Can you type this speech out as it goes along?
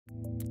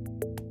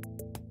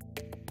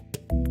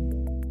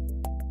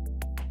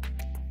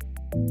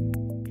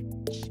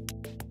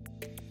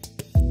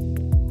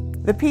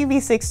The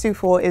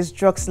PV624 is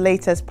Druck's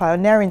latest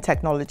pioneering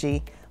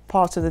technology,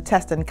 part of the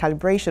test and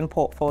calibration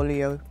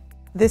portfolio.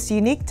 This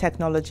unique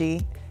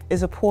technology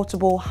is a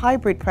portable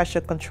hybrid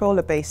pressure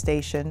controller base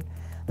station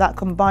that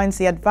combines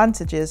the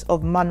advantages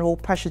of manual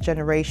pressure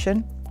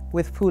generation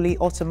with fully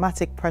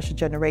automatic pressure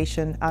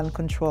generation and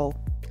control.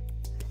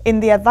 In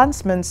the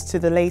advancements to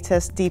the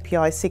latest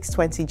DPI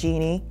 620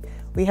 Genie,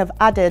 we have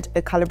added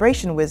a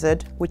calibration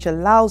wizard which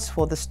allows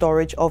for the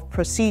storage of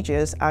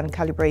procedures and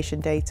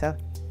calibration data.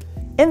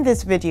 In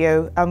this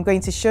video, I'm going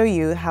to show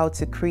you how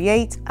to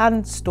create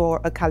and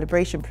store a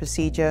calibration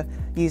procedure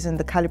using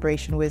the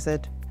calibration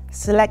wizard.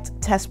 Select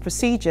Test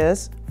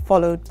Procedures,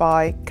 followed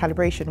by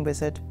Calibration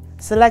Wizard.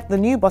 Select the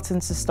New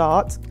button to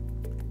start,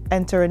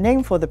 enter a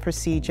name for the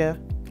procedure,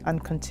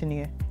 and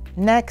continue.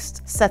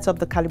 Next, set up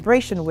the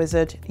Calibration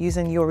Wizard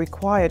using your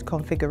required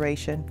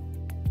configuration.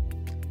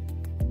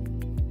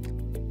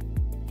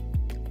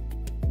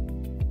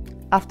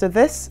 After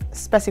this,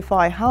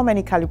 specify how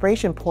many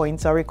calibration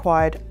points are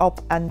required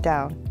up and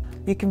down.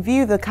 You can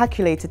view the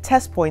calculated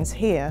test points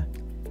here,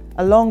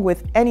 along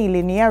with any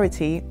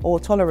linearity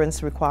or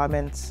tolerance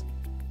requirements.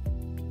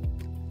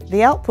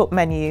 The output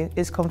menu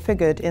is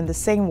configured in the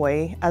same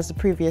way as the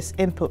previous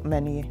input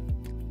menu.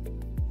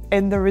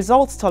 In the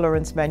results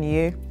tolerance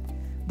menu,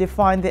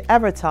 define the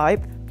error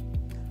type,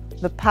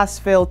 the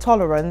pass-fail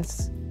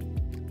tolerance,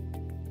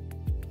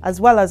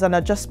 as well as an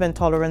adjustment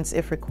tolerance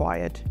if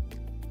required.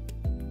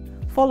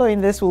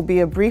 Following this will be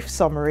a brief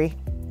summary.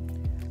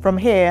 From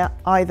here,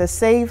 either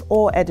save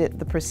or edit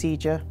the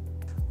procedure.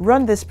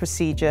 Run this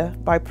procedure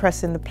by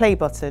pressing the play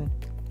button.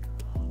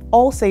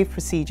 All saved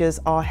procedures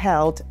are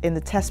held in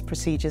the Test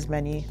Procedures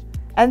menu.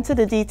 Enter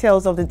the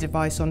details of the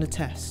device on the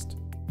test.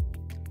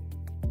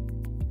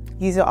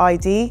 User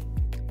ID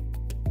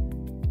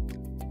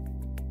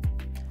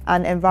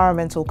and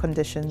environmental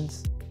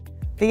conditions.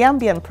 The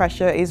ambient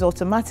pressure is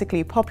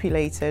automatically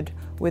populated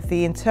with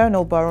the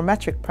internal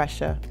barometric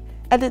pressure.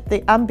 Edit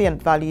the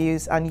ambient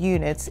values and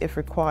units if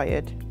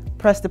required.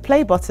 Press the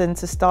play button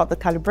to start the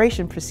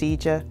calibration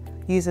procedure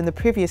using the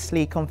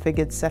previously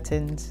configured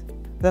settings.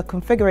 The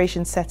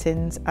configuration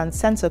settings and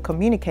sensor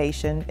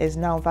communication is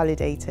now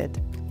validated.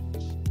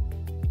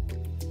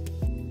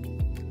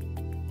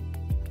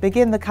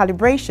 Begin the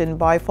calibration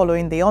by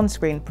following the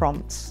on-screen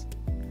prompts.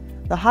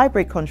 The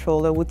hybrid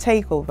controller will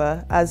take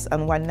over as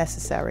and when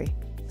necessary.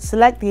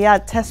 Select the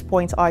Add Test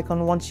Point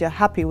icon once you're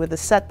happy with the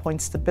set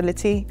point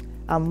stability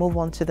and move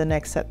on to the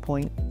next set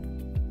point.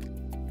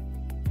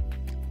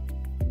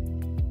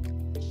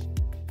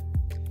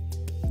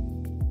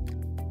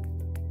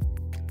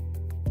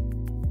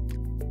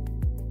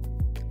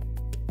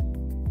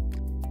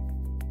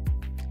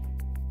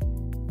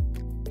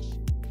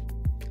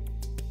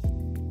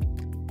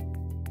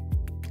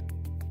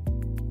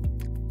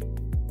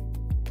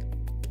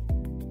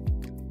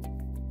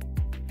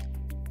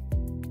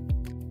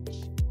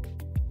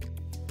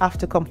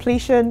 After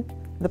completion,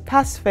 the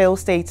pass-fail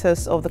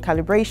status of the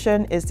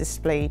calibration is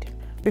displayed.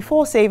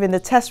 Before saving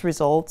the test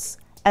results,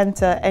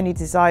 enter any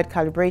desired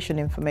calibration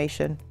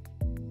information.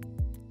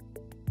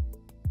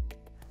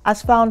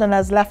 As found and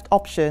as left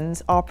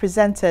options are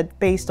presented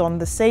based on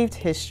the saved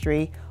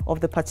history of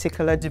the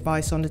particular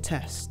device on the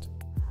test.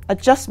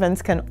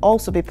 Adjustments can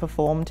also be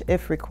performed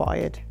if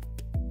required.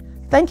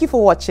 Thank you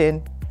for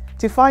watching.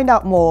 To find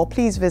out more,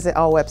 please visit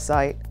our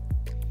website.